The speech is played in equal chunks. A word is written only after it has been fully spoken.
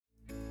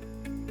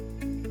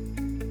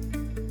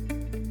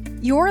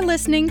You're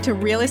listening to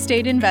Real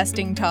Estate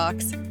Investing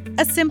Talks,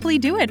 a Simply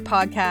Do It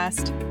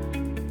podcast.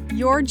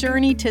 Your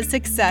journey to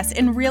success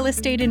in real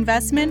estate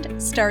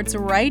investment starts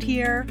right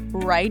here,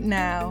 right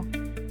now.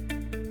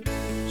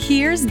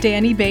 Here's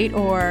Danny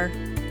Bate-Orr.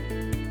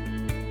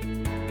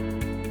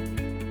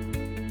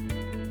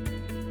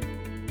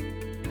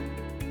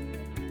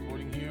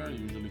 Recording here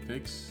usually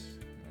takes.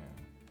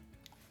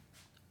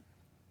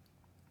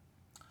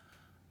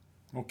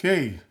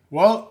 Okay,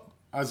 well,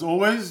 as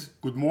always,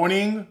 good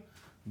morning,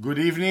 good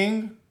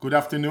evening, good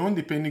afternoon,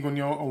 depending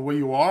on where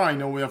you are. I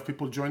know we have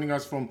people joining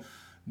us from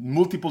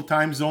multiple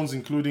time zones,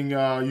 including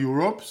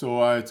Europe.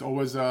 So it's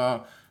always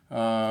nice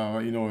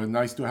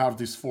to have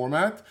this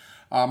format.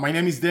 My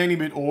name is Danny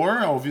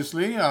Bate-Orr.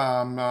 Obviously,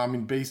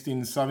 I'm based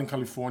in Southern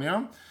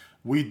California.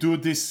 We do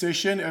this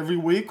session every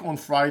week on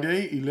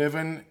Friday,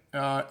 11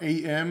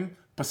 a.m.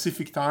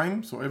 Pacific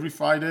time. So every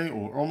Friday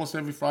or almost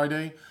every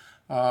Friday.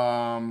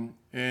 And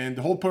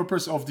the whole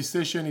purpose of this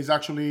session is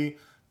actually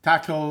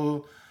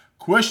tackle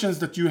questions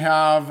that you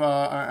have,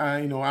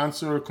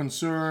 answer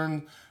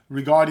concern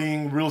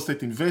regarding real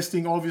estate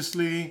investing,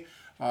 obviously,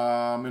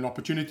 an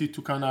opportunity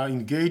to kind of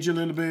engage a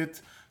little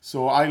bit.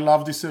 So I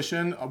love this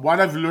session.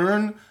 What I've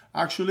learned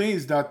actually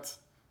is that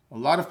a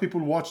lot of people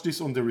watch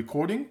this on the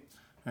recording,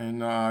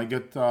 and I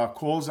get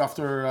calls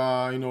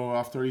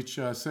after each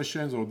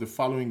session or the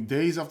following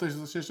days after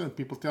the session.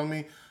 People tell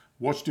me,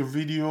 watch the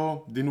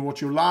video, didn't watch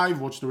your live,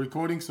 watch the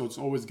recording. So it's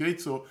always great.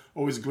 So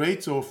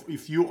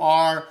if you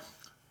are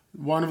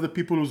one of the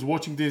people who's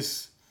watching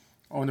this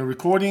on a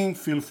recording,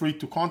 feel free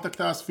to contact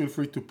us. Feel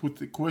free to put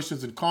the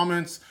questions and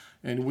comments,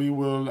 and we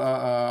will.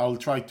 I'll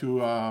try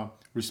to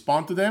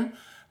respond to them.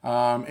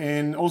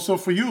 And also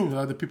for you,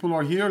 the people who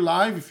are here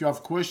live, if you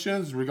have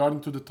questions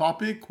regarding to the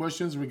topic,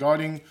 questions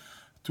regarding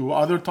to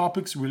other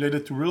topics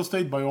related to real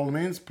estate, by all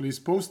means, please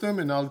post them,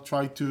 and I'll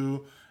try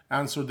to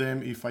answer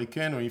them if I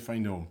can or if I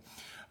know.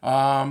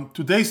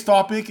 Today's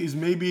topic is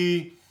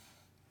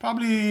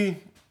probably,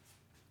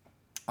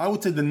 I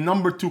would say, the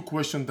number 2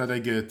 question that I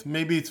get.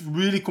 Maybe it's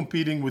really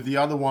competing with the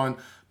other one.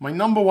 My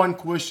number 1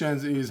 question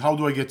is, how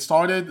do I get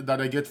started, that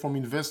I get from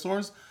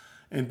investors.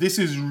 And this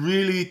is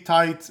really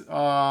tight.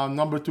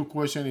 Number 2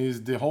 question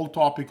is the whole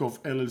topic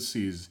of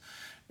LLCs.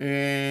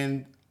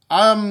 And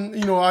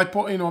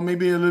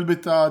maybe a little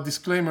bit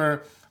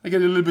disclaimer, I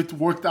get a little bit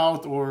worked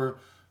out or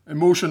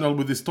emotional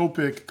with this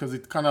topic because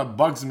it kind of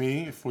bugs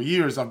me. For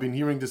years, I've been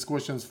hearing these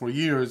questions for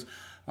years.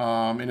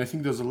 And I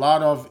think there's a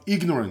lot of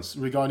ignorance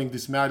regarding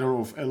this matter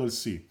of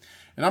LLC.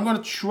 And I'm going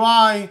to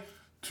try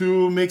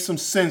to make some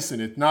sense in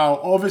it. Now,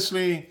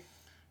 obviously,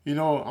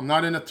 I'm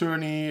not an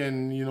attorney,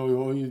 and,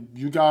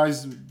 you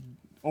guys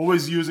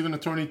always use an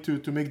attorney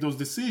to make those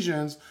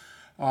decisions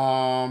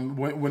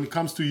when it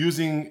comes to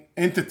using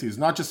entities,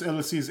 not just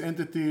LLCs,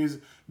 entities,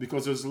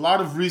 because there's a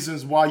lot of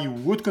reasons why you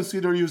would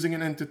consider using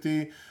an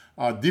entity,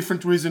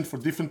 different reason for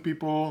different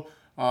people.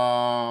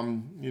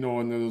 And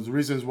there's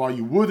reasons why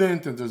you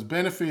wouldn't, and there's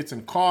benefits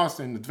and costs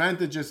and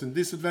advantages and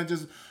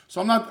disadvantages.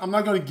 So I'm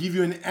not going to give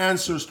you an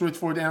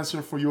straightforward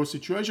answer for your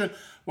situation.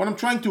 What I'm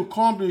trying to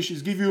accomplish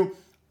is give you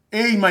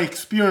my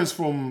experience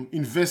from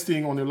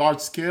investing on a large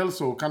scale,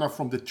 so kind of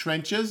from the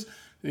trenches,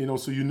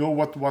 so you know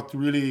what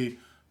really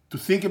to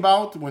think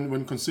about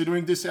when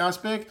considering this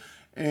aspect,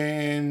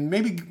 and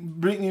maybe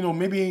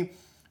maybe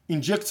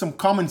inject some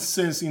common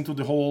sense into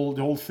the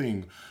whole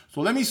thing.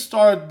 So let me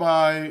start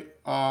by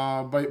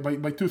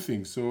 2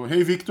 things. So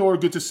hey Victor,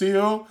 good to see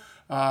you.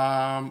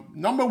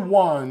 Number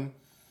 1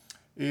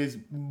 is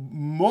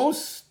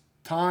most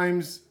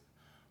times,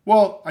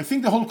 well, I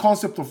think the whole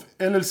concept of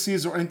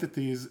LLCs or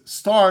entities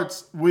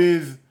starts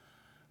with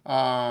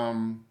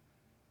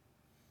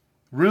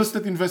real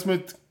estate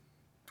investment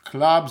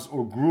clubs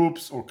or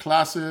groups or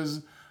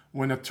classes.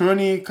 When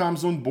attorney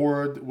comes on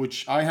board,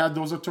 which I had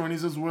those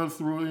attorneys as well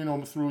through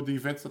the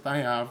events that I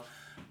have,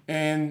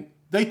 and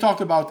they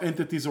talk about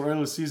entities or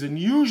LLCs, and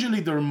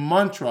usually their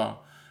mantra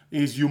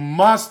is you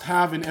must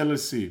have an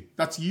LLC.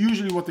 That's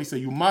usually what they say.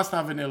 You must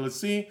have an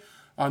LLC,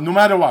 no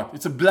matter what.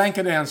 It's a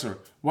blanket answer.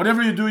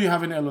 Whatever you do, you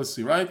have an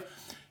LLC, right?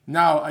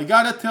 Now, I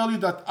gotta tell you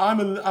that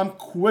I'm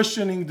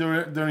questioning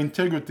their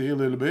integrity a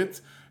little bit.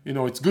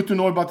 It's good to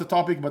know about the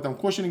topic, but I'm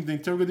questioning the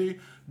integrity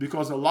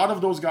because a lot of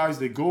those guys,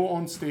 they go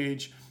on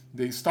stage,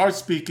 they start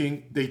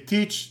speaking, they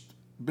teach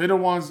better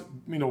ones,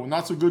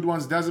 not so good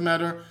ones, doesn't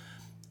matter.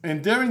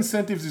 And their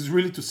incentives is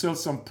really to sell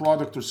some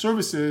product or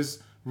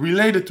services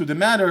related to the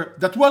matter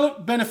that will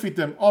benefit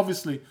them,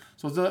 obviously.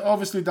 So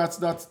obviously that's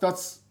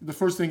the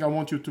first thing I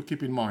want you to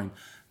keep in mind.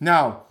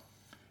 Now,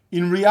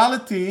 in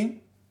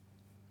reality,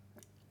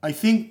 I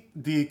think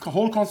the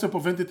whole concept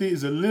of entity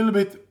is a little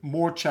bit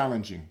more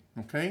challenging,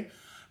 okay?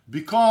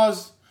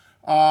 Because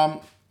I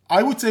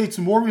would say it's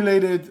more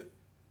related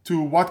to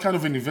what kind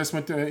of an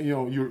investment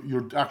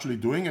you're actually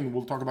doing, and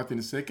we'll talk about it in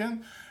a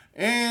second,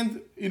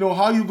 and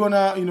how you're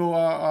gonna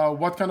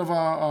what kind of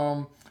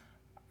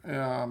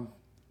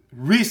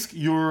risk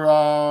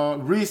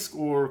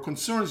or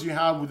concerns you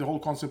have with the whole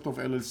concept of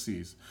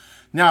LLCs.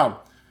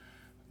 Now,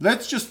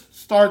 let's just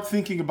start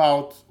thinking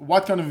about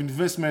what kind of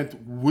investment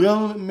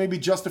will maybe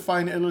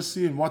justify an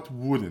LLC and what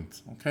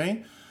wouldn't,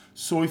 okay?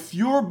 So if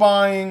you're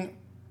buying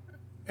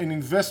an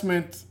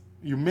investment,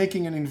 you're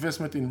making an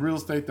investment in real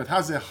estate that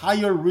has a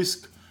higher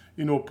risk,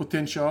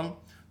 potential,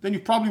 then you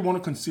probably want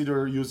to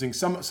consider using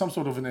some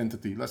sort of an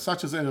entity,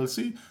 such as an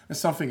LLC and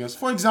something else.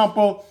 For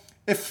example,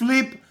 a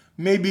flip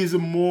maybe is a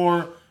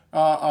more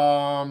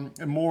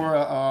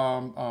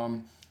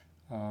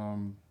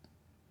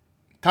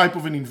type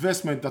of an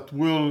investment that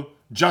will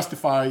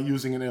justify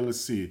using an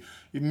LLC.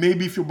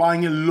 Maybe if you're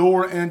buying a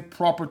lower end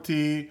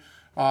property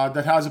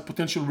that has a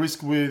potential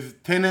risk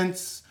with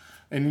tenants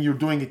and you're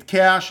doing it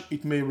cash,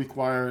 it may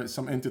require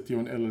some entity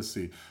on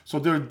LLC. So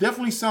there's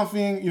definitely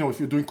something, if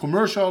you're doing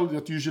commercial,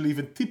 that's usually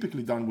even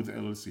typically done with the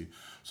LLC.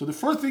 So the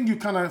first thing you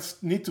kind of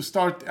need to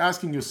start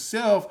asking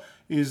yourself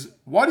is,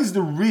 what is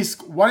the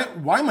risk? Why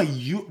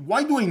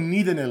do I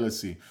need an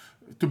LLC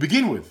to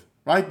begin with?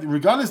 Right?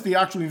 Regardless of the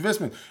actual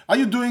investment. Are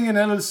you doing an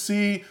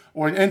LLC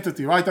or an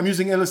entity, right? I'm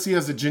using LLC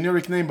as a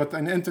generic name, but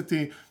an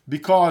entity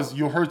because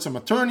you heard some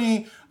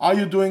attorney. Are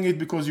you doing it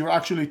because you're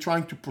actually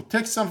trying to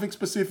protect something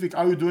specific?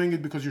 Are you doing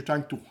it because you're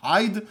trying to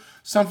hide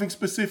something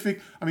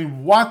specific? I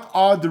mean, what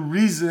are the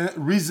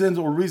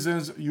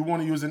reasons you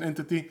want to use an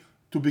entity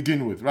to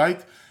begin with,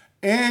 right?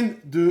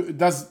 And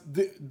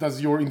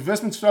does your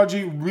investment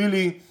strategy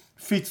really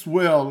fits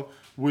well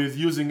with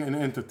using an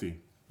entity?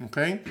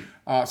 Okay,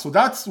 so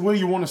that's where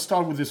you want to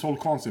start with this whole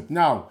concept.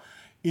 Now,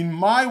 in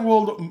my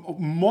world,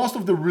 most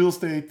of the real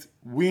estate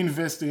we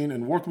invest in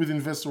and work with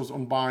investors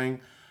on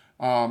buying,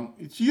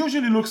 it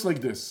usually looks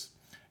like this: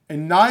 a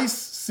nice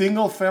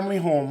single family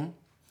home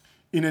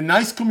in a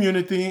nice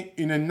community,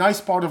 in a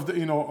nice part of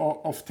the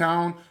of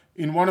town,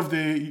 in one of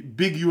the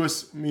big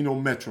U.S.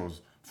 metros.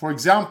 For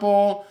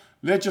example,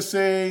 let's just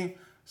say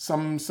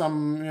some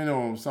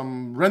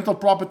rental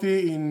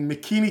property in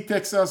McKinney,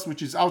 Texas,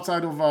 which is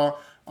outside of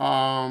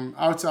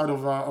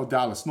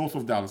Dallas, north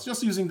of Dallas.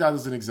 Just using that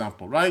as an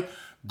example, right?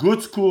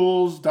 Good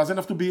schools, doesn't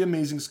have to be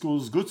amazing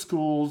schools,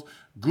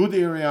 good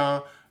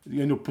area,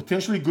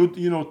 potentially good,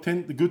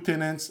 good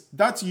tenants.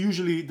 That's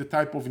usually the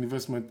type of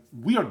investment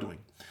we are doing.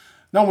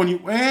 Now,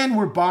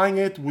 we're buying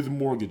it with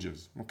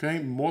mortgages, okay?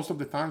 Most of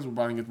the times we're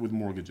buying it with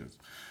mortgages.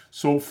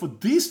 So for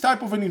this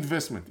type of an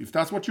investment, if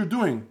that's what you're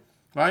doing,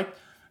 right?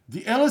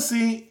 The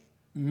LLC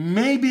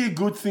may be a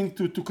good thing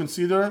to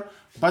consider,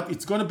 but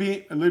it's going to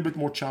be a little bit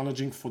more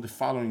challenging for the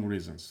following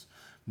reasons.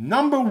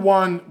 Number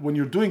one, when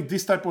you're doing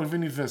this type of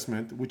an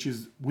investment, which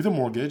is with a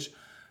mortgage,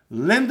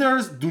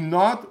 lenders do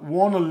not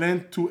want to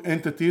lend to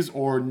entities,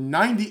 or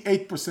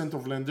 98%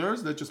 of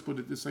lenders, let's just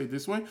say it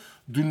this way,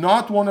 do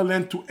not want to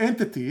lend to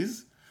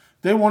entities.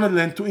 They want to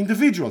lend to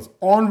individuals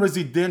on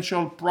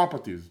residential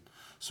properties.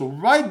 So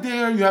right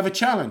there, you have a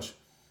challenge,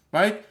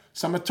 right?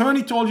 Some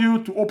attorney told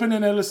you to open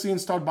an LLC and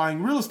start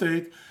buying real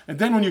estate, and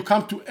then when you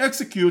come to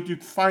execute, you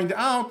find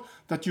out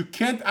that you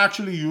can't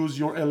actually use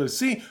your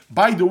LLC.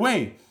 By the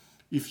way,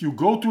 if you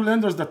go to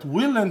lenders that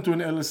will lend to an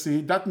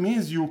LLC, that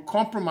means you're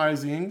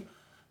compromising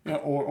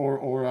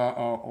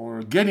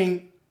or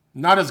getting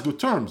not as good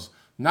terms.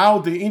 Now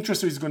the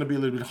interest rate is going to be a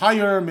little bit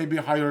higher, maybe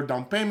a higher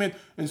down payment,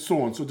 and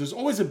so on. So there's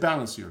always a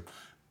balance here.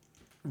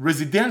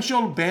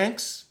 Residential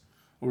banks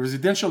or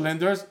residential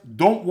lenders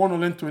don't want to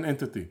lend to an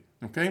entity,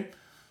 okay?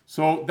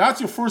 So that's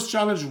your first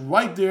challenge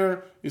right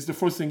there, is the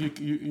first thing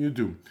you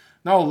do.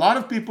 Now, a lot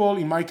of people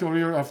in my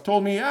career have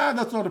told me,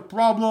 that's not a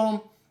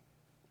problem.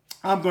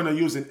 I'm going to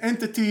use an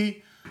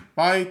entity,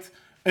 right?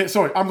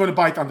 I'm going to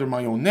buy it under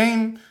my own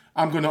name.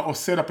 I'm going to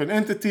set up an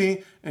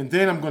entity, and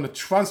then I'm going to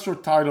transfer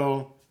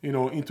title,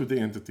 into the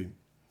entity.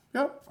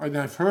 Yeah,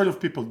 I've heard of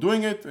people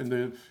doing it, and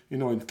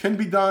it can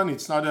be done.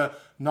 It's not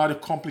a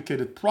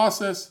complicated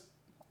process.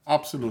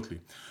 Absolutely.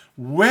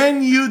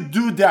 When you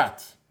do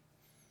that,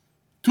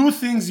 two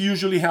things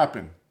usually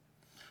happen.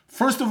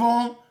 First of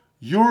all,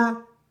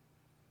 you're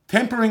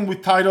tampering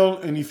with title,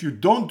 and if you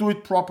don't do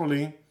it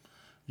properly,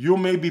 you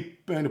may be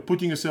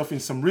putting yourself in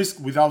some risk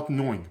without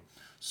knowing.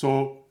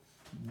 So,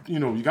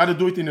 you got to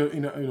do it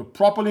in a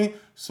properly,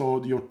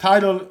 so your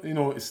title,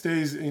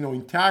 stays,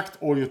 intact,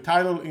 or your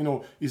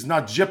title, is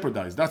not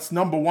jeopardized. That's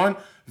number one.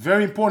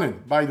 Very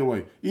important, by the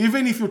way.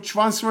 Even if you're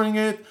transferring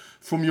it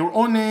from your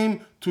own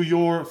name to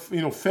your,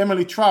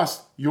 family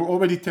trust, you're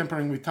already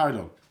tampering with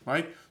title,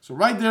 right? So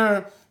right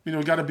there,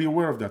 you got to be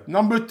aware of that.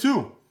 Number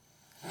two,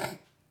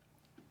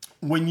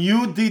 when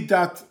you did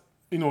that,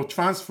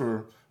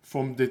 transfer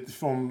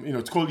it's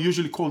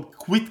usually called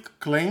quit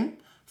claim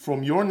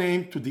from your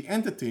name to the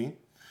entity,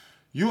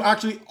 you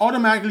actually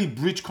automatically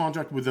breach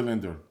contract with the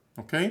lender,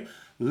 okay?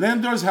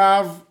 Lenders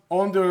have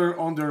on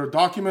their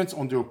documents,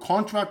 on their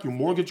contract, your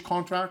mortgage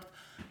contract,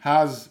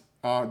 has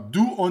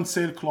due on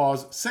sale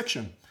clause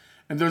section.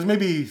 And there's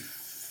maybe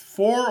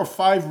 4 or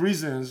 5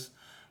 reasons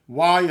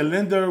why a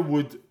lender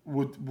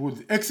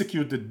would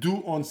execute the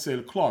due on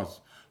sale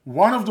clause.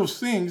 One of those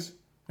things,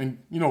 and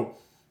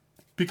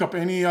pick up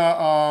any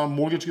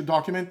mortgage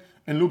document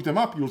and look them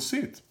up, you'll see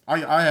it.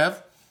 I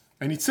have,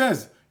 and it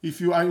says, if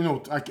you,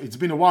 it's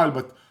been a while,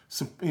 but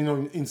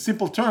in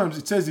simple terms,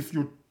 it says if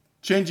you're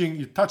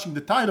you're touching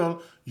the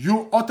title,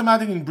 you're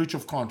automatically in breach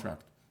of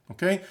contract.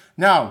 Okay?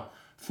 Now,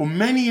 for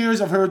many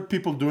years I've heard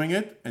people doing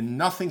it and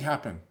nothing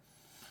happened.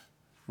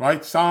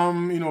 Right?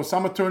 Some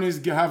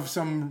attorneys have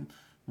some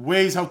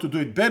ways how to do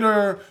it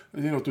better,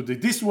 to do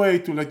it this way,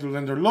 to let the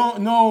lender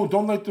know,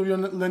 don't let the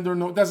lender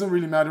know. It doesn't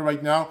really matter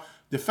right now.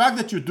 The fact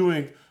that you're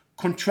doing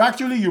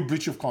contractually, you're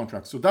breach of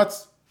contract. So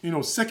that's,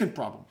 second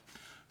problem.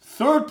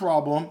 Third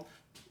problem,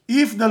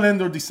 if the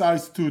lender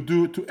decides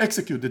to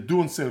execute the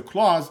do and sell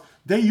clause,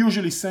 they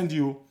usually send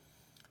you,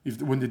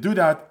 when they do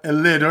that, a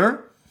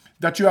letter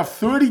that you have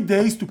 30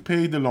 days to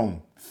pay the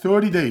loan.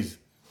 30 days,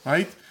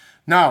 right?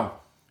 Now,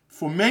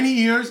 for many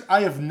years,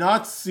 I have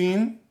not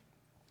seen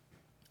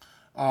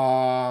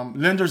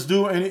lenders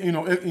do any,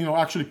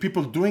 actually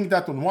people doing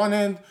that on one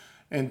end,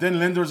 and then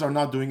lenders are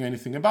not doing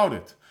anything about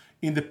it.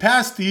 In the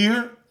past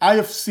year, I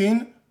have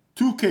seen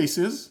 2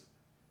 cases,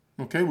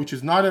 okay, which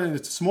is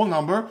it's a small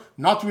number,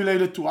 not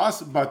related to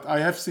us, but I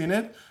have seen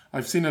it.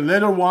 I've seen a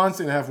letter once,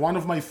 and I have one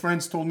of my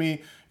friends told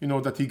me,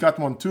 that he got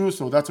one too.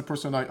 So that's a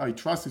person I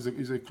trust,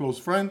 is a close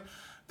friend,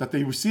 that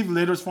they received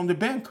letters from the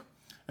bank,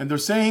 and they're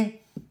saying,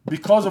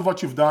 because of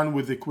what you've done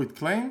with the quit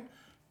claim,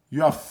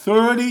 you have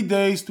 30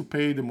 days to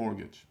pay the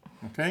mortgage,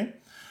 okay?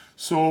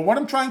 So what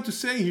I'm trying to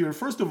say here,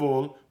 first of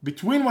all,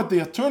 between what the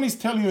attorneys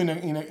tell you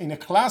in a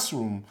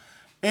classroom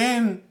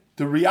and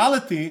the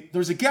reality,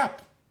 there's a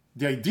gap.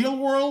 The ideal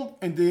world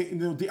and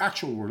the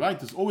actual world, right?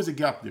 There's always a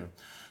gap there.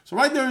 So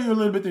right there, you're a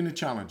little bit in a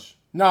challenge.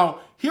 Now,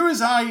 here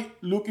is I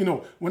look,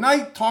 when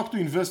I talk to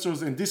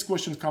investors and this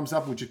question comes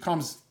up, which it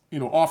comes,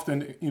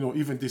 often,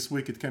 even this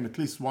week, it came at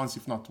least once,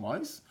 if not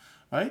twice,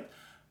 right?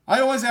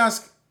 I always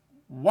ask,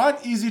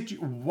 what is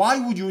it? Why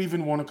would you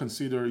even want to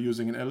consider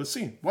using an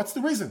LLC? What's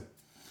the reason?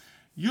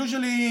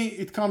 Usually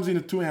it comes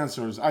in 2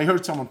 answers. I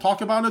heard someone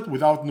talk about it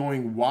without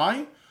knowing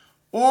why,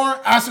 or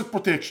asset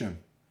protection,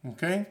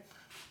 okay?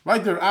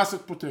 Right there,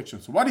 asset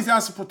protection. So what is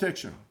asset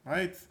protection,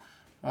 right?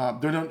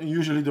 They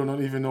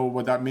don't even know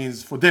what that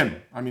means for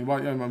them. I mean,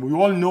 we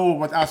all know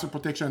what asset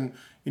protection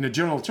in a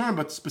general term,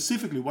 but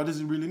specifically, what does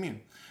it really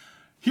mean?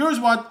 Here's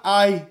what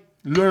I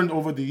learned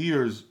over the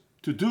years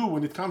to do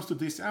when it comes to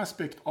this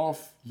aspect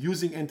of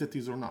using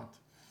entities or not.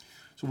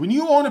 So when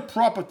you own a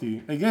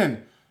property,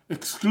 again,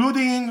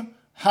 excluding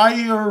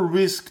higher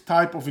risk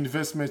type of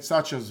investment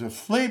such as a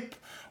flip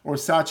or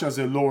such as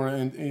a lower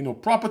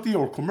end, property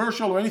or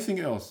commercial or anything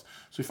else.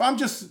 So if I'm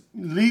just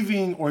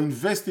living or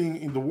investing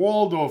in the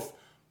world of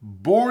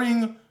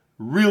boring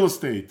real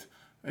estate,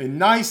 a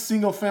nice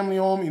single family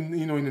home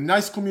in a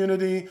nice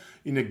community,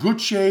 in a good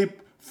shape,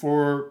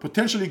 for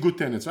potentially good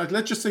tenants, right?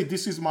 Let's just say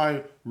this is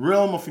my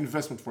realm of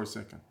investment for a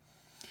second.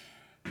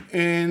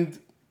 And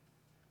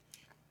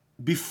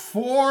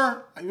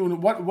before,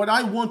 what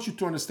I want you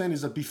to understand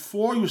is that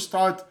before you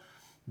start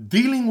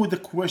dealing with the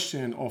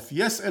question of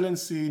yes,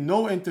 LLC,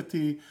 no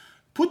entity,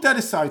 put that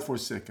aside for a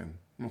second,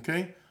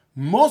 okay?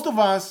 Most of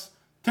us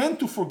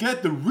tend to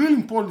forget the really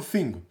important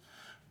thing.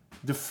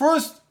 The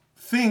first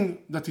thing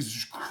that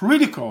is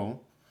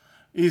critical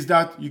is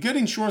that you get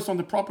insurance on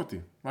the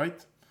property,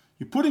 right?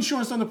 You put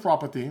insurance on the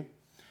property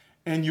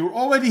and you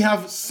already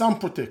have some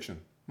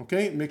protection,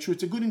 okay? Make sure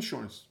it's a good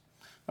insurance.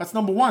 That's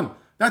number 1.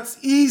 That's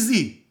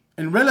easy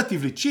and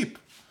relatively cheap.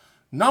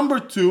 Number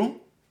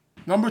two,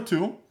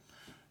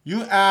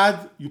 you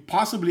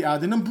possibly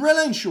add an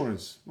umbrella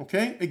insurance,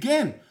 okay?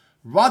 Again,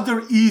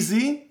 rather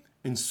easy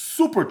and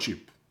super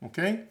cheap,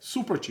 okay?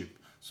 Super cheap.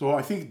 So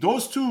I think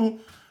those 2,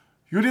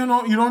 you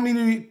don't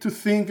need to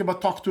think about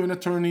talk to an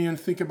attorney and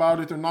think about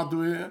it or not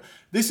do it.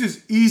 This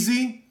is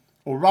easy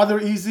or rather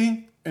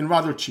easy and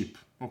rather cheap,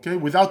 okay?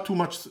 Without too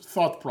much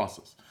thought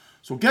process.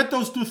 So get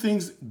those 2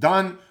 things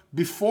done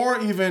before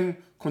even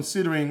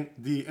considering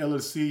the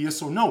LLC,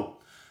 yes or no.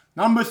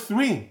 Number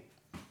 3,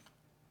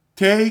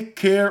 take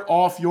care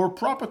of your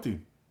property,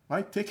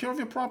 right? Take care of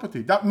your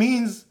property. That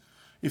means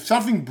if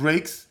something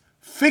breaks,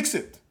 fix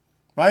it,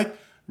 right?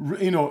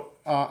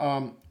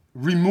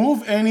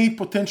 Remove any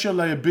potential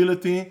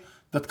liability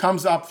that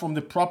comes up from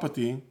the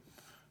property,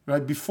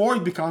 right? Before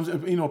it becomes a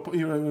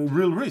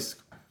real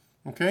risk,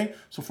 okay?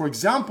 So for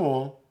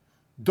example,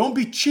 don't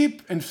be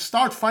cheap and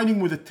start fighting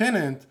with a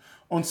tenant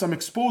on some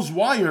exposed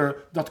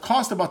wire that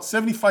cost about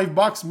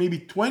 $75, maybe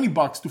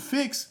 $20 to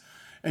fix,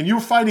 and you're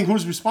fighting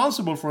who's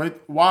responsible for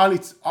it while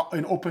it's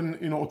an open,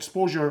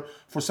 exposure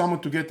for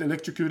someone to get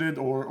electrocuted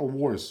or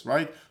worse,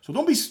 right? So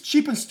don't be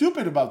cheap and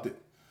stupid about it.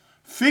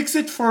 Fix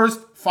it first,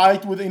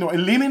 fight with,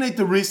 eliminate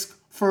the risk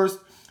first,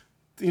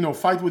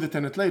 fight with the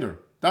tenant later.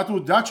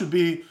 That should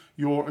be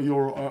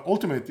your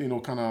ultimate,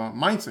 kind of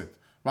mindset,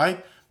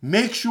 right?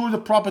 Make sure the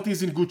property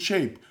is in good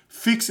shape.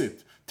 Fix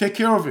it. Take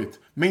care of it.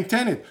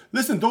 Maintain it.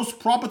 Listen, those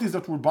properties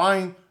that we're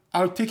buying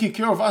are taking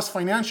care of us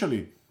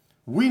financially.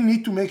 We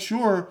need to make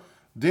sure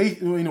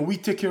we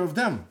take care of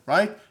them,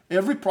 right?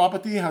 Every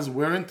property has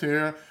wear and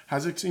tear,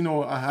 has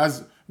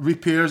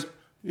repairs.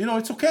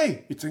 It's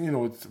okay. It's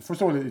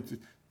first of all,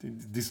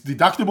 it's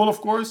deductible,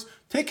 of course.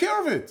 Take care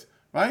of it,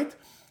 right?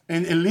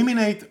 And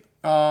eliminate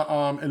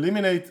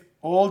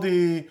all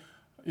the,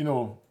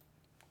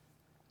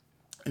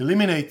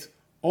 eliminate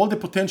all the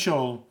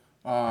potential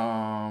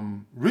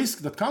risk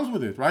that comes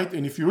with it, right?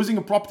 And if you're using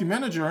a property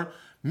manager,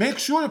 make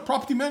sure a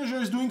property manager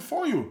is doing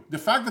for you. The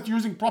fact that you're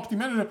using property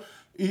manager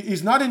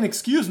is not an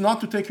excuse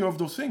not to take care of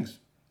those things,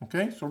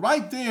 okay? So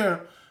right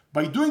there,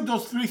 by doing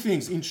those three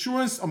things,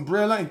 insurance,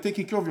 umbrella, and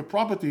taking care of your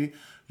property,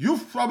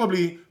 you've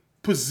probably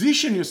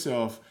positioned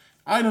yourself,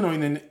 I don't know,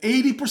 in an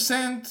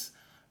 80%,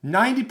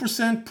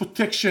 90%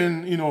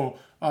 protection,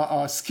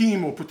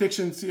 scheme or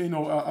protection,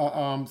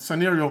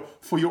 scenario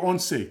for your own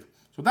sake.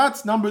 So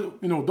that's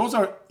those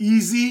are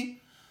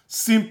easy,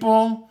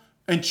 simple,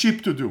 and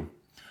cheap to do.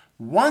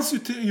 Once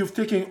you've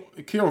taken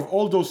care of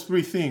all those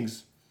three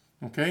things,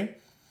 okay?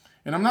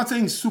 And I'm not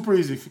saying super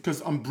easy,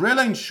 because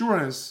umbrella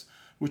insurance,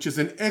 which is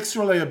an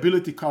extra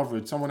liability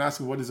coverage. Someone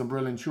asked me what is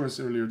umbrella insurance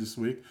earlier this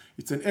week.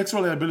 It's an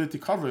extra liability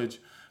coverage.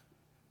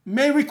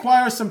 May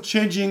require some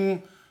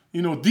changing,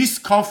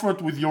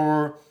 discomfort with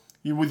your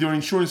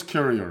insurance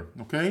carrier.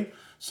 Okay,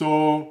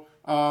 so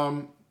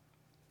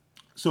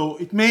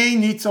it may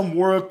need some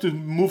work to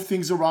move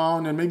things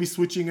around and maybe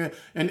switching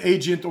an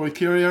agent or a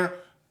carrier.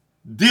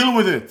 Deal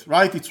with it,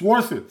 right? It's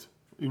worth it.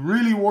 It's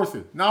really worth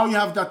it. Now you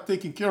have that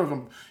taken care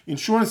of,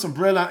 insurance,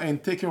 umbrella,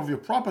 and take care of your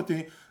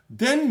property.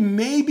 Then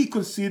maybe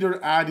consider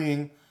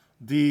adding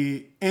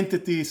the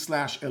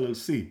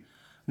entity/LLC.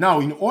 Now,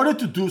 in order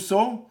to do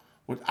so,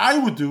 what I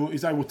would do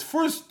is I would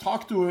first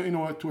talk to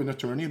an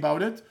attorney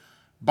about it.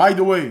 By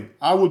the way,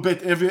 I will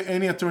bet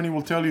any attorney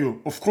will tell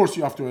you, of course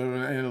you have to have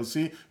an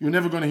LLC. You're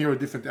never going to hear a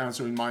different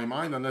answer in my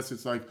mind, unless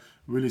it's like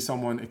really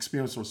someone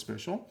experienced or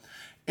special.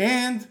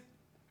 And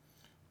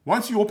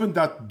once you open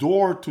that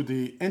door to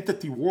the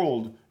entity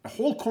world, a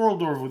whole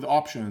corridor with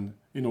option,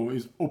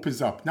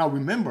 opens up. Now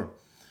remember,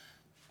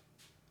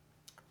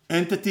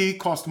 entity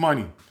costs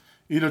money,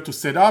 either to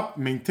set up,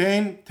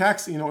 maintain,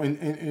 tax,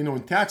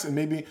 in tax, and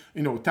maybe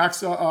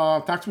tax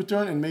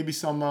return, and maybe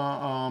some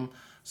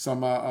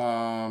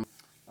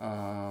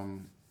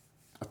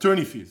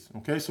attorney fees.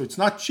 Okay, so it's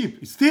not cheap.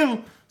 It's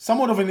still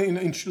somewhat of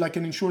like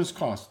an insurance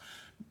cost.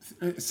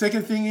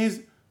 Second thing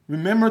is,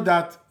 remember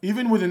that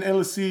even with an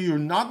LLC, you're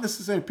not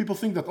necessarily. People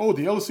think that the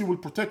LLC will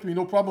protect me,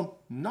 no problem.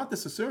 Not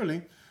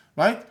necessarily,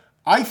 right?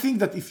 I think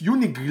that if you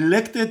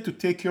neglected to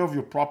take care of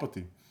your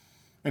property,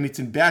 and it's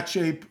in bad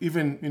shape,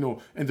 even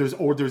and there's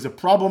a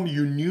problem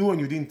you knew and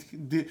you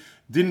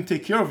didn't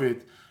take care of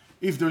it.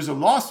 If there's a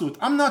lawsuit,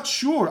 I'm not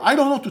sure. I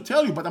don't know to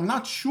tell you, but I'm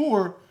not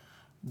sure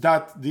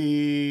that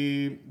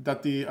the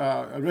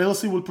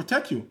LLC will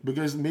protect you,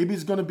 because maybe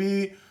it's going to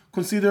be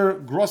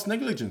considered gross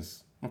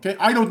negligence. Okay,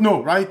 I don't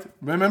know, right?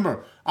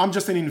 Remember, I'm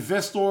just an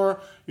investor.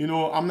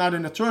 I'm not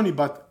an attorney,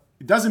 but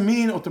it doesn't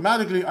mean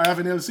automatically I have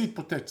an LLC, it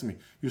protects me.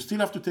 You still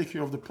have to take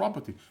care of the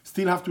property.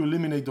 Still have to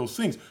eliminate those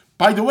things.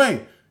 By the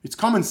way, it's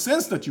common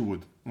sense that you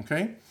would,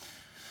 okay?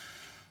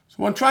 So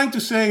what I'm trying to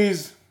say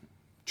is,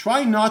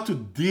 try not to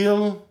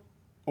deal,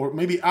 or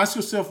maybe ask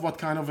yourself what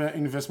kind of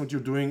investment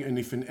you're doing, and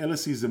if an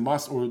LLC is a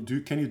must, or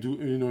can you do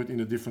it in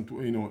a different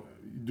way,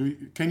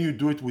 can you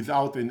do it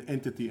without an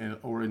entity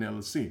or an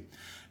LLC?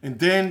 And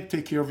then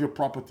take care of your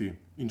property,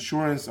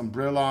 insurance,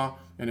 umbrella,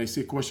 and I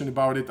see a question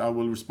about it. I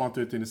will respond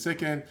to it in a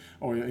second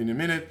or in a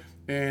minute.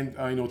 And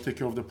take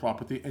care of the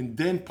property, and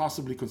then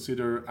possibly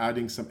consider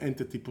adding some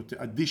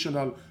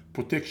additional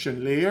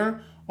protection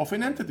layer of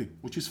an entity,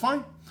 which is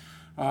fine.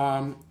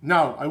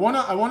 Now, I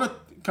wanna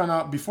kind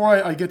of, before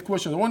I get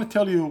questions, I want to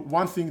tell you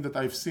one thing that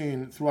I've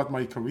seen throughout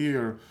my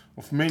career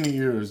of many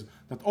years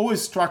that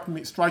always strike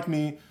me,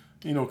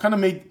 kind of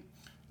made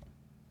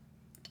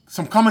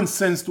some common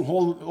sense to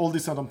all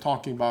this that I'm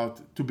talking about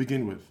to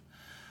begin with.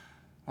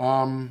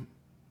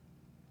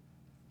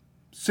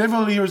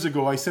 Several years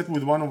ago, I sat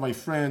with one of my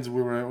friends. I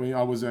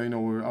was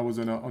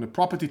on a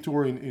property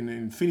tour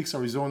in Phoenix,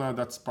 Arizona.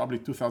 That's probably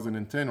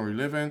 2010 or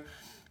 11.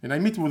 And I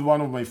meet with one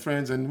of my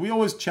friends, and we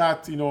always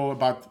chat,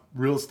 about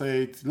real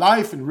estate,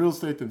 life and real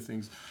estate and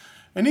things.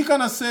 And he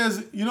kind of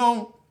says,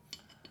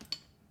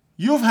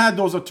 you've had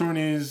those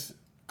attorneys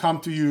come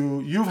to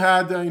you. You've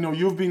had,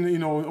 you've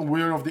been,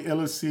 aware of the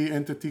LLC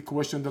entity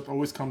question that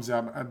always comes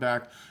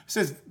back. He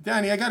says,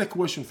 Danny, I got a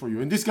question for you.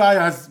 And this guy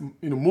has,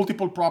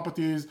 multiple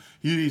properties.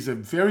 He is a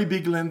very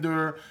big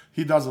lender.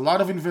 He does a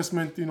lot of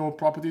investment,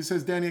 properties. He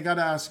says, Danny, I got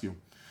to ask you,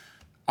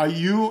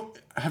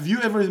 have you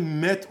ever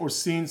met or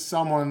seen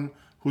someone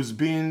who's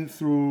been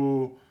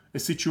through a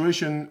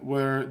situation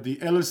where the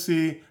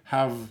LLC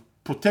have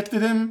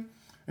protected him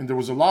and there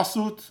was a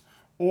lawsuit,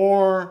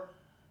 or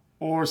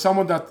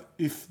someone that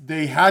if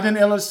they had an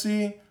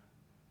LLC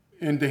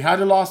and they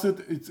had a lawsuit,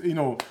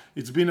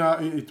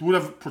 it would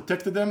have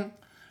protected them?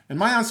 And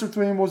my answer to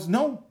him was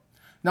no.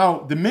 Now,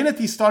 the minute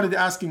he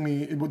asked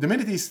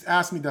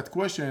me that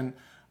question,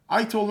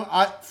 I told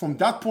him, from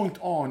that point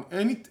on,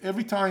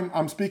 every time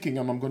I'm speaking,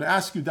 I'm going to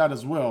ask you that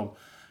as well.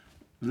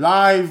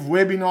 Live,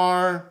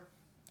 webinar,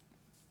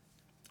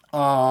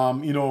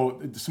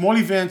 small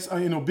events,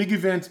 big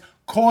events,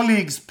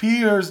 colleagues,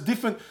 peers,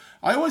 different.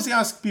 I always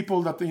ask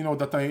people that,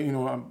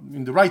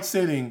 in the right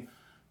setting,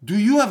 do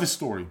you have a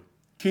story?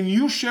 can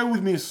you share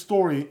with me a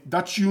story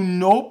that you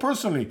know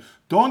personally?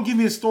 Don't give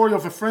me a story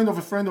of a friend of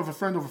a friend of a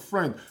friend of a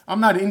friend.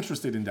 I'm not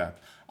interested in that.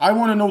 I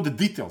want to know the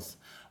details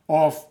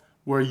of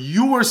where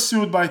you were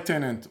sued by a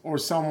tenant or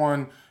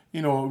someone,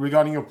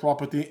 regarding your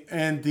property,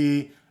 and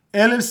the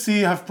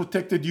LLC have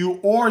protected you,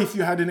 or if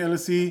you had an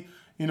LLC,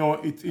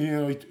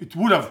 it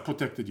would have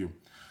protected you.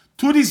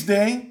 To this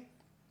day,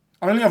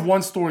 I only have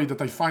one story that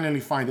I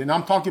finally find, and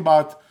I'm talking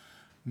about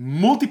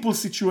multiple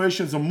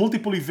situations or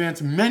multiple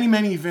events, many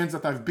events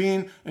that I've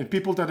been, and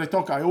people that I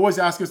talk. I always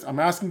I'm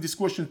asking this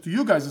question to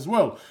you guys as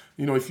well.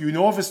 If you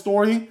know of a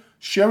story,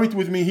 share it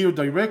with me here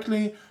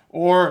directly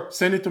or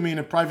send it to me in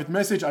a private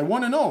message. I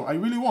want to know. I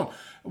really want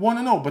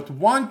to know. But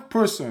one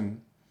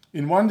person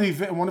in one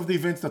of the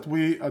events that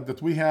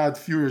we had a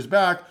few years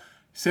back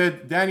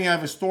said, Danny, I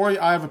have a story.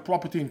 I have a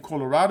property in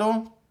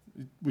Colorado,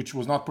 which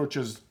was not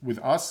purchased with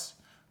us.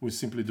 We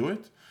simply do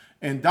it.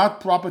 And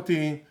that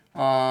property,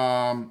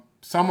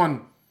 someone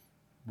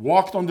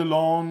walked on the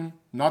lawn,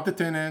 not the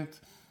tenant,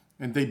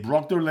 and they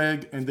broke their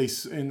leg, and they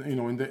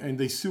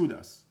sued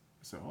us.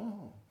 So,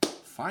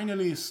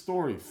 finally a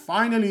story.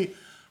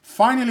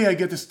 Finally I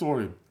get a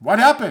story. What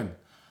happened?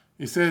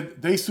 He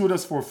said they sued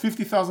us for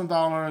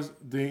 $50,000.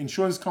 The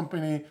insurance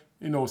company,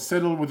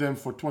 settled with them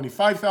for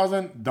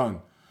 $25,000.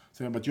 Done.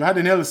 So, but you had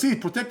an LLC,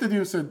 it protected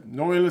you. Said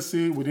no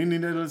LLC. We didn't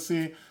need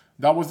LLC.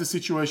 That was the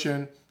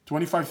situation.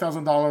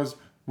 $25,000.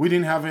 We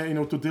didn't have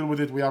to deal with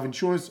it. We have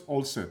insurance.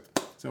 All set.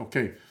 So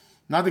okay,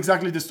 not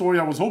exactly the story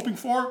I was hoping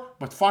for,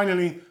 but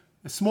finally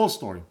a small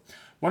story.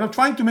 What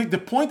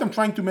the point I'm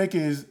trying to make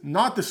is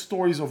not the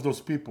stories of those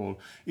people,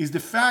 is the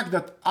fact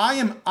that I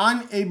am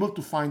unable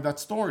to find that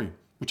story,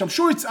 which I'm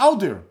sure it's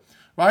out there,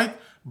 right?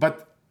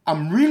 But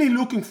I'm really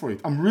looking for it.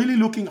 I'm really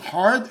looking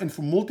hard and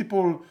for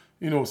multiple,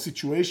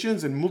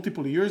 situations and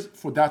multiple years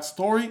for that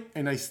story,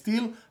 and I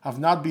still have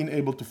not been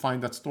able to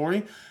find that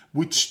story,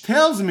 which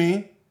tells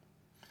me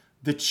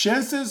the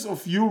chances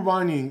of you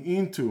running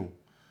into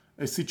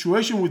a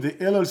situation with the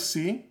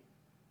LLC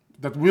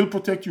that will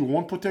protect you,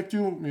 won't protect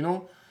you,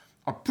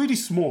 are pretty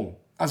small.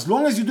 As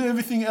long as you do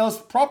everything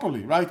else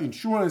properly, right?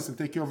 Insurance and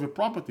take care of your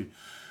property.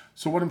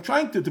 So what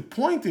the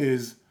point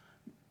is,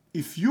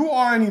 if you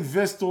are an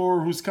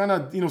investor who's kind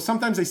of,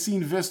 sometimes I see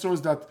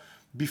investors that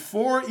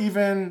before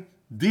even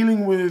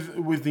dealing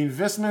with the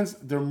investments,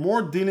 they're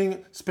more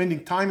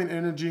spending time and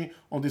energy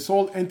on this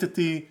whole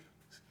entity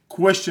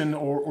question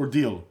or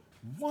deal.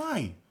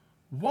 Why?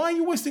 Why are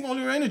you wasting all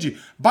your energy?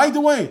 By the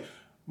way,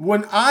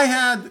 when I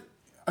had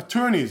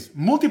attorneys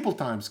multiple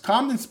times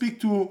come and speak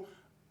to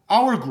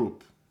our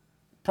group,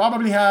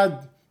 probably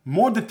had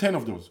more than 10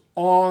 of those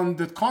on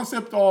the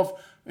concept of,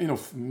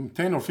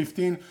 10 or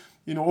 15,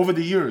 over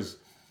the years,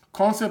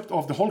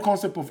 the whole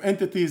concept of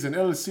entities and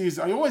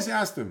LLCs. I always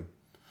ask them,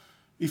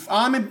 if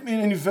I'm an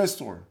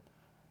investor,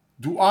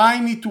 do I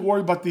need to worry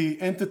about the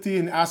entity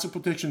and asset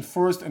protection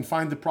first and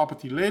find the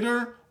property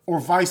later, or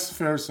vice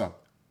versa?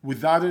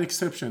 Without an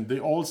exception, they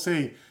all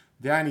say,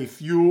 Danny,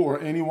 if you or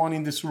anyone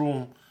in this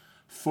room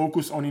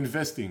focus on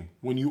investing,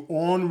 when you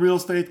own real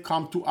estate,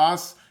 come to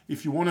us.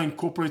 If you want to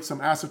incorporate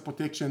some asset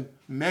protection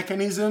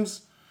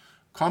mechanisms,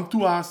 come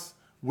to us.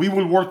 We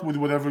will work with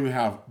whatever you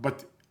have.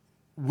 But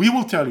we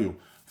will tell you,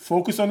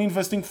 focus on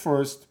investing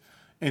first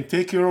and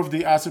take care of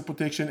the asset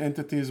protection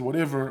entities,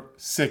 whatever,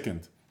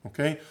 second.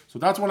 Okay? So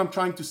that's what I'm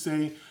trying to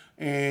say.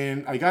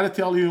 And I got to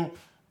tell you,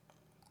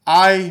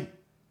 I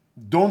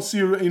don't see,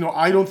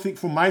 I don't think,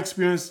 from my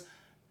experience,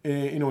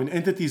 an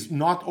entity is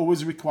not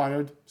always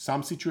required.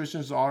 Some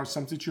situations are,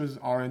 some situations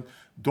aren't.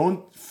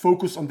 Don't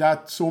focus on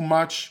that so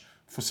much.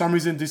 For some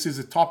reason, this is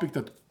a topic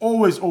that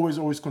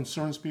always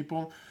concerns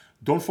people.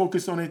 Don't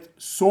focus on it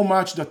so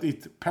much that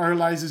it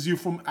paralyzes you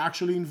from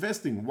actually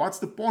investing. What's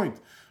the point,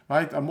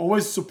 right? I'm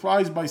always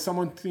surprised by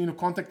someone,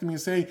 contacting me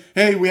and saying,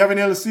 hey, we have an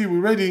LLC,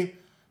 we're ready.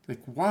 Like,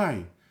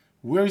 why?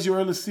 Where is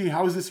your LLC?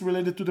 How is this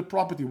related to the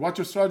property? What's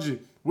your strategy?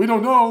 We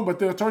don't know, but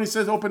the attorney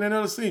says open an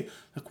LLC.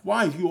 Like,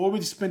 why? You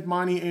already spent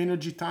money,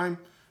 energy, time.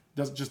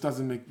 That just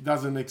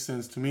doesn't make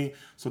sense to me.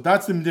 So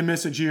that's the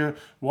message here.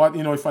 What,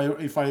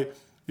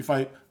 if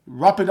I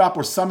wrap it up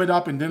or sum it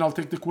up, and then I'll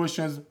take the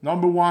questions.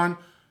 Number one,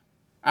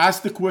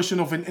 ask the question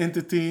of an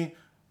entity,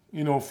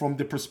 from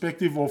the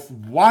perspective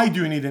of why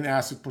do you need an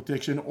asset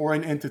protection or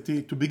an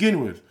entity to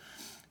begin with?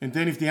 And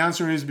then if the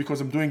answer is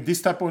because I'm doing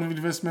this type of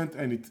investment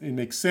and it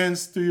makes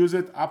sense to use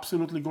it,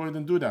 absolutely go ahead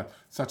and do that.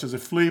 Such as a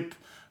flip,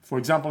 for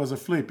example, as a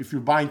flip. If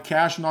you're buying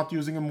cash, not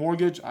using a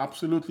mortgage,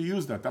 absolutely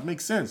use that. That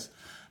makes sense.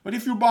 But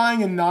if you're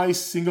buying a nice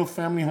single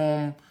family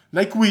home,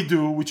 like we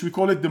do, which we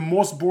call it the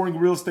most boring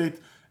real estate,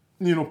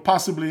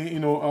 possibly,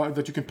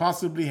 that you can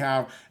possibly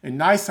have, a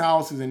nice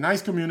house in a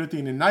nice community,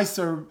 in a nice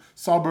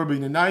suburb,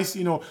 in a nice,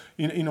 in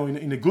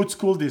a good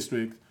school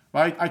district,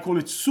 right? I call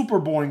it super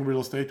boring real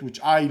estate, which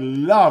I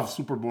love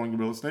super boring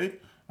real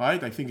estate,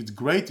 right? I think it's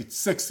great. It's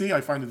sexy. I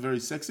find it very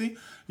sexy.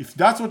 If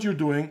that's what you're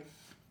doing,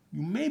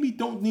 you maybe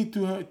don't need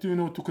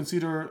to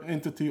consider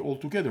entity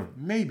altogether.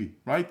 Maybe,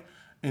 right?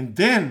 And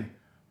then,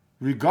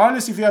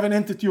 regardless if you have an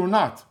entity or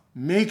not,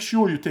 make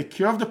sure you take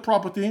care of the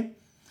property.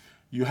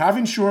 you have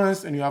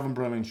insurance and you have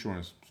umbrella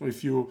insurance.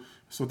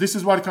 So this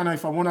is what kind of,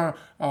 if I want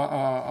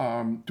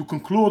to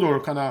conclude, or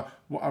kind of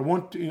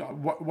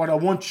what I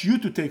want you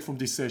to take from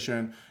this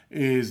session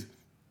is,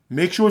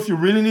 make sure if you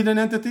really need an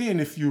entity,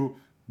 and if you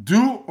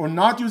do or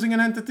not using an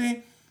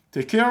entity,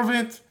 take care of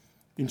it,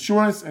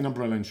 insurance and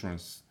umbrella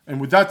insurance.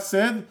 And with that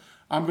said,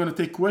 I'm going to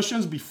take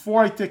questions.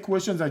 Before I take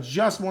questions, I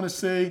just want to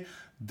say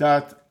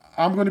that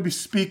I'm going to be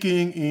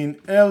speaking in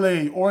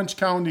LA, Orange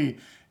County,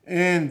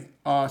 and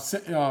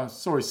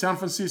San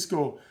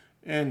Francisco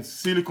and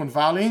Silicon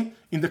Valley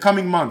in the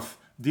coming month.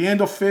 The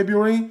end of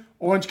February,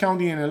 Orange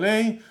County and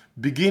LA.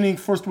 Beginning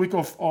first week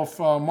of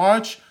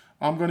March,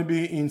 I'm going to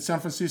be in San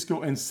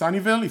Francisco and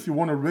Sunnyvale. If you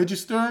want to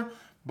register,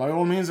 by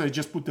all means, I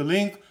just put the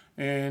link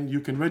and you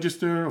can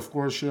register. Of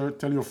course,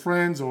 tell your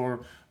friends,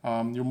 or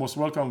you're most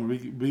welcome.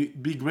 It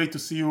would be great to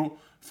see you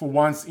for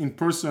once in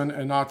person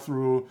and not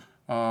through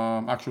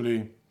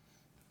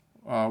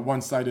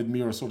one-sided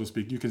mirror, so to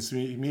speak. You can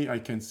see me, I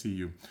can see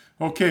you.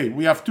 Okay,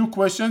 we have 2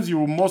 questions.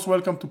 You're most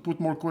welcome to put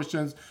more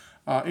questions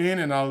in,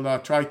 and I'll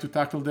try to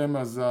tackle them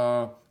as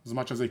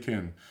much as I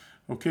can.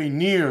 Okay,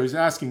 Nir is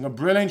asking,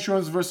 umbrella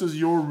insurance versus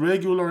your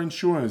regular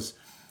insurance.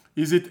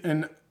 Is it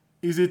an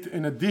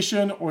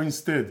addition or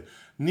instead?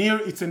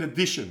 Nir, it's an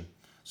addition.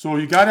 So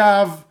you gotta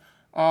have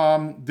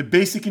the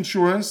basic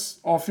insurance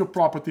of your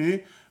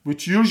property,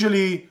 which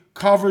usually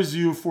covers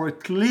you for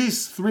at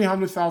least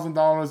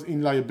 $300,000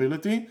 in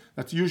liability.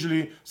 That's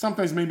usually,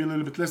 sometimes maybe a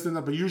little bit less than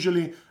that, but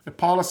usually a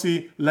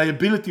policy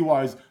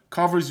liability-wise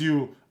covers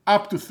you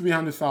up to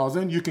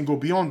 $300,000. You can go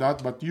beyond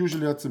that, but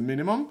usually that's a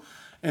minimum.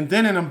 And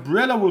then an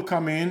umbrella will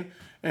come in,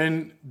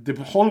 and the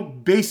whole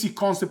basic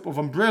concept of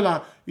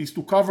umbrella is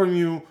to cover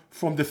you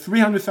from the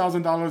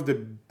 $300,000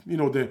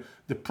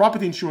 the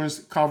property insurance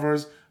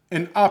covers,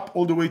 and up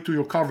all the way to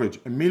your coverage,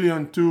 $1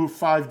 million, $2 million,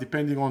 $5 million,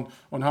 depending on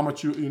how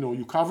much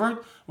you covered.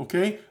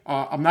 Okay,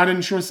 I'm not an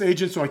insurance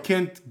agent, so I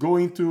can't go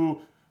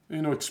into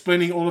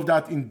explaining all of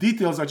that in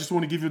details. I just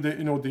want to give you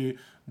the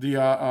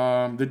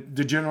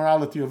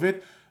generality of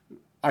it.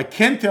 I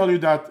can tell you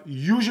that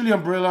usually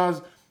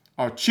umbrellas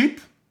are cheap,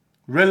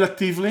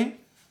 relatively,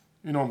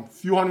 a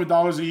few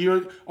 $100s a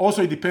year.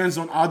 Also, it depends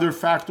on other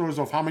factors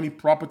of how many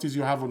properties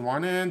you have on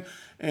one end,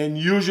 and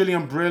usually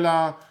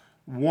umbrella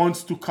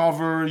wants to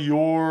cover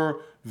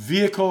your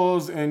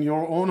vehicles and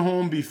your own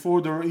home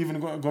before they're even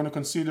going to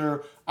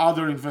consider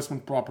other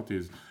investment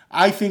properties.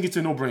 I think it's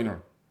a no-brainer.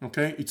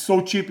 Okay, it's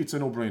so cheap, it's a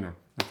no-brainer.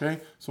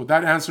 Okay, so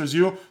that answers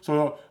you.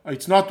 So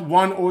it's not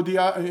one or the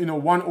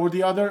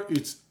other.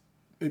 It's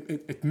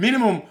at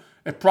minimum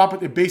a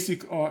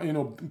basic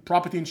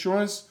property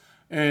insurance,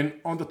 and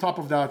on the top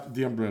of that,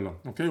 the umbrella.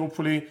 Okay,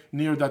 hopefully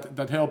Nir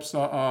that helps.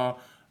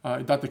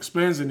 That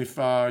explains, and if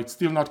it's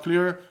still not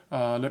clear,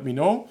 let me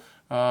know.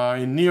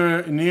 And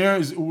Nir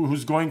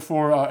who's going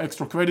for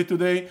extra credit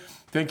today.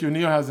 Thank you,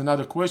 Nir, has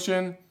another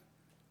question.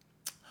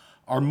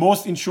 Are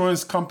most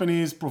insurance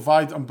companies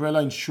provide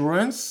umbrella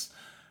insurance?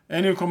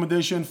 Any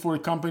recommendation for a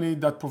company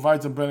that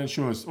provides umbrella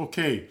insurance?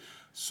 Okay,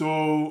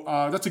 so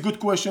that's a good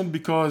question,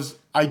 because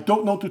I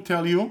don't know to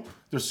tell you.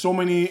 There's so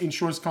many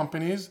insurance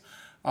companies.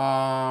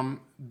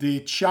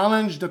 The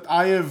challenge that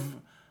I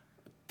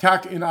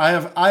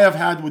have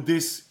had with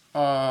this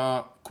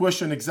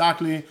question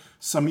exactly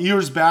some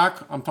years back,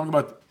 I'm talking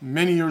about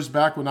many years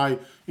back, when I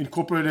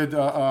incorporated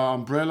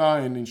umbrella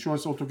and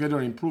insurance altogether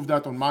and improved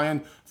that on my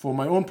end for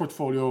my own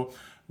portfolio,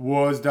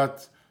 was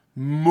that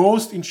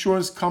most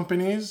insurance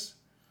companies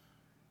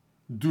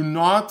do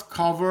not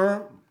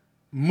cover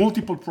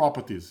multiple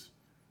properties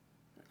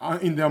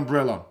in the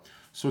umbrella.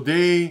 So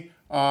they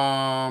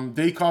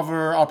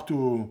cover up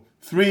to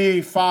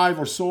 3, 5,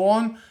 or so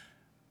on.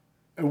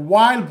 A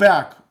while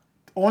back,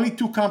 only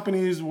 2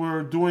 companies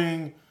were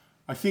doing,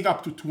 I think,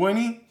 up to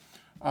 20.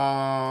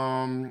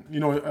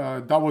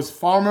 That was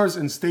Farmers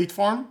and State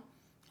Farm,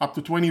 up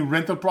to 20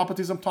 rental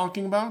properties I'm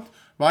talking about,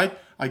 right?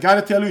 I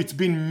gotta tell you, it's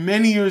been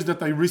many years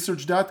that I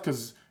researched that,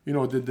 because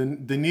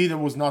the need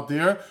was not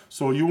there.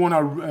 So you want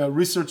to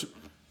research,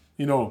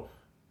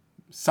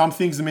 some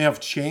things may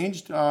have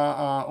changed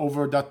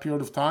over that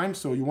period of time.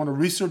 So you want to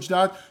research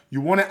that.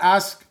 You want to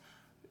ask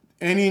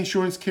any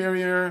insurance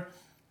carrier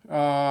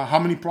how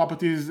many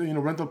properties,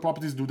 rental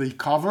properties do they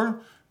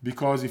cover?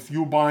 Because if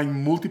you're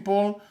buying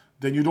multiple,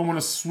 then you don't want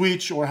to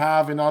switch or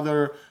have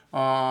another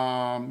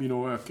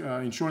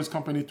insurance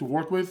company to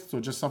work with.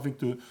 So just something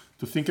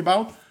to think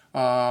about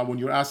when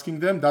you're asking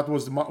them. That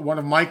was one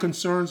of my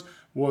concerns,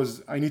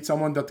 was I need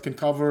someone that can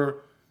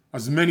cover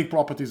as many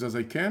properties as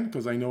I can,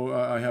 because I know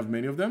I have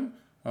many of them.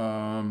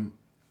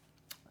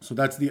 So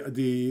that's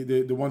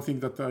the one thing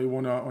that I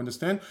want to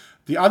understand.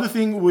 The other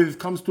thing when it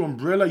comes to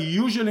umbrella,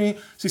 usually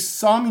see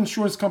some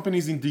insurance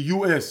companies in the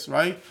US,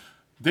 right?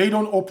 They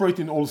don't operate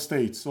in all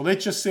states. So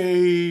let's just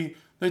say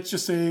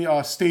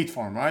State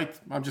Farm, right?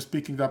 I'm just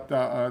picking up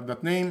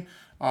that name,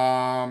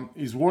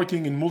 is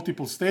working in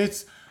multiple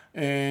states,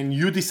 and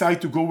you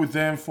decide to go with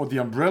them for the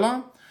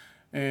umbrella,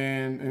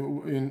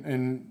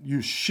 and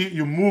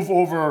you move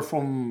over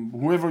from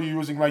whoever you're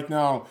using right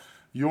now,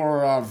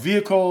 your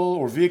vehicle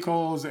or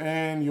vehicles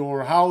and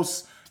your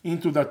house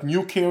into that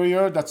new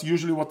carrier. That's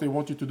usually what they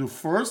want you to do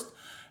first.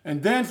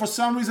 And then for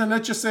some reason,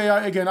 let's just say,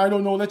 again, I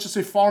don't know, let's just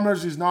say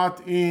Farmers is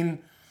not in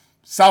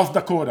South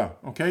Dakota,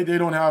 okay? They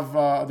don't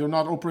have, they're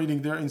not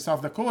operating there in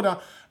South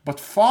Dakota, but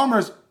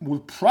Farmers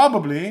will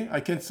probably, I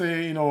can't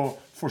say,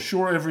 for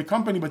sure every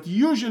company, but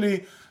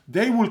usually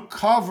they will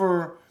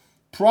cover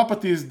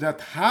properties that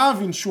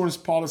have insurance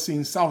policy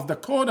in South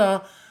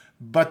Dakota,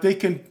 but they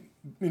can,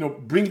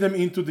 bring them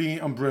into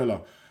the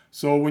umbrella.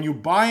 So when you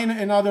buy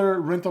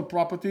another rental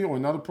property or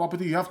another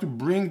property, you have to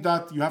bring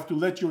that, you have to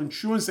let your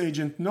insurance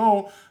agent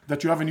know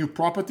that you have a new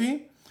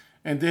property,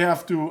 and they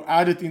have to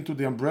add it into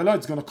the umbrella.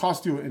 It's going to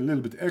cost you a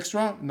little bit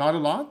extra, not a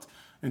lot,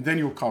 and then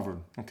you're covered,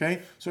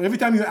 okay? So every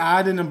time you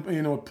add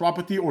in a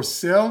property or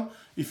sell,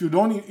 if you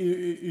don't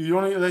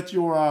let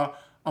your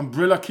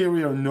umbrella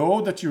carrier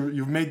know that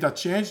you've made that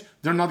change,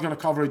 they're not going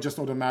to cover it just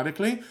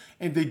automatically.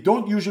 And they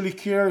don't usually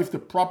care if the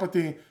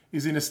property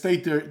is in a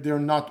state they're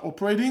not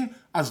operating,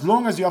 as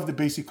long as you have the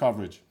basic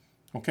coverage,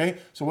 okay?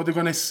 So what they're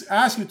going to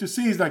ask you to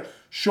see is like,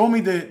 show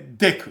me the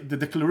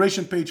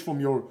declaration page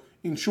from your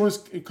insurance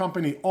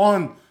company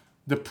on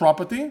the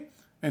property,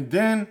 and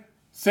then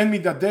send me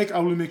that deck. I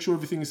will make sure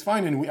everything is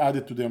fine, and we add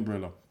it to the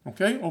umbrella,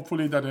 okay?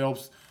 Hopefully that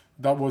helps.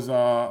 That was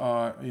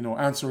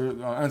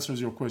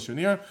answers your question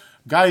here.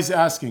 Guys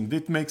asking,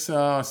 that makes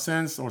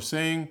sense or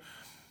saying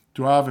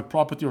to have a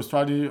property or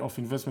strategy of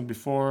investment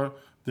before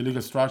the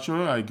legal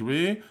structure. I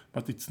agree,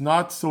 but it's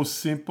not so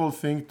simple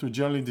thing to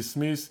generally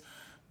dismiss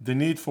the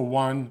need for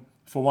one.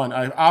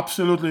 I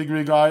absolutely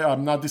agree, Guy.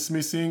 I'm not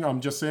dismissing. I'm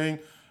just saying,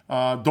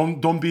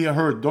 don't be a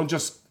herd. Don't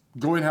just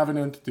go and have an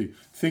entity.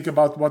 Think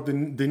about what the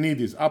need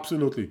is.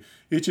 Absolutely,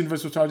 each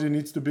investment strategy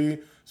needs to be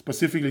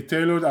specifically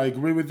tailored. I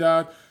agree with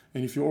that.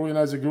 And if you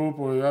organize a group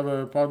or you have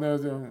a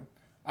partner,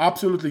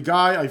 absolutely,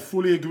 Guy, I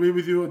fully agree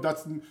with you.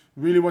 That's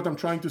really what I'm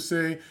trying to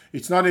say.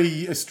 It's not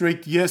a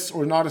straight yes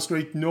or not a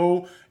straight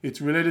no. It's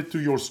related to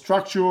your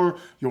structure,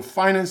 your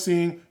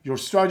financing, your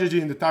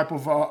strategy, and the type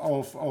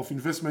of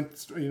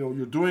investment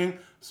you're doing.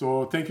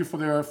 So thank you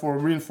for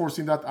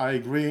reinforcing that. I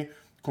agree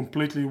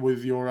completely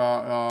with your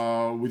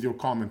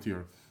comment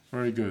here.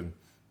 Very good.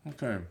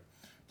 Okay,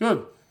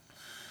 good.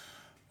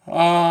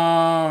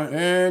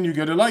 And you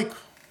get a like,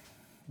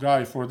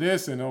 Guy, for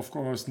this, and of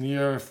course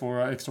Nir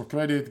for extra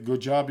credit. Good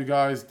job, you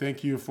guys.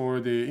 Thank you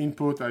for the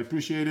input. I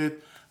appreciate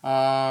it.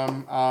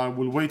 I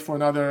will wait for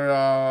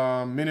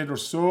another minute or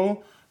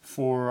so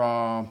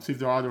for see if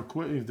there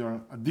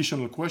are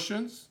additional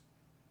questions.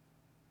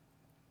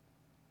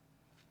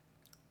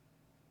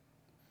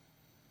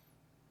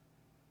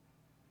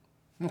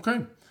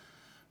 Okay,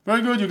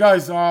 very good, you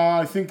guys.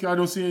 I think I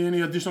don't see any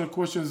additional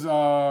questions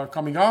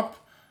coming up.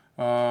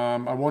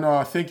 I want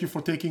to thank you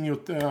for taking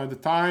the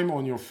time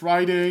on your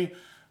Friday.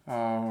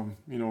 I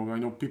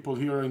know people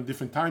here in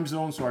different time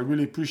zones, so I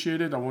really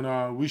appreciate it. I want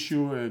to wish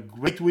you a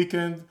great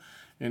weekend,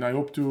 and I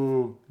hope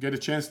to get a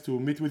chance to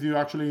meet with you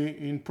actually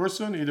in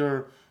person,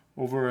 either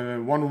over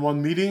a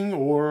one-on-one meeting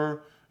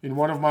or in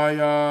one of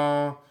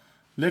my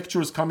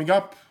lectures coming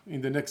up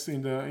in the next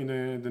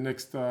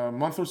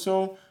month or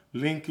so.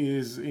 Link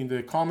is in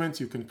the comments.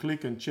 You can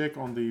click and check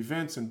on the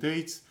events and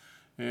dates.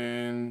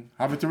 And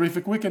have a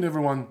terrific weekend,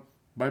 everyone.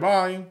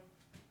 Bye-bye.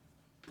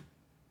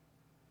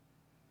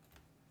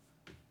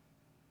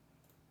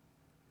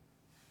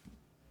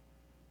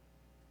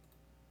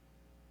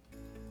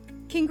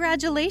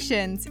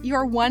 Congratulations!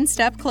 You're one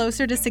step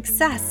closer to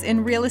success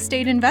in real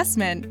estate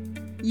investment.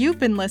 You've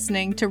been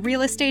listening to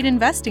Real Estate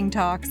Investing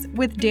Talks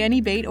with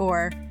Danny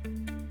Beit-Or.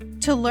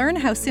 To learn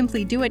how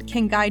Simply Do It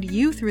can guide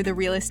you through the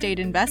real estate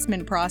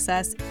investment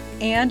process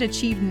and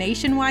achieve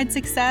nationwide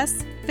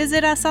success,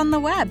 visit us on the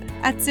web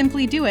at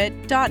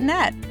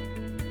simplydoit.net.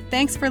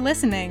 Thanks for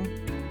listening.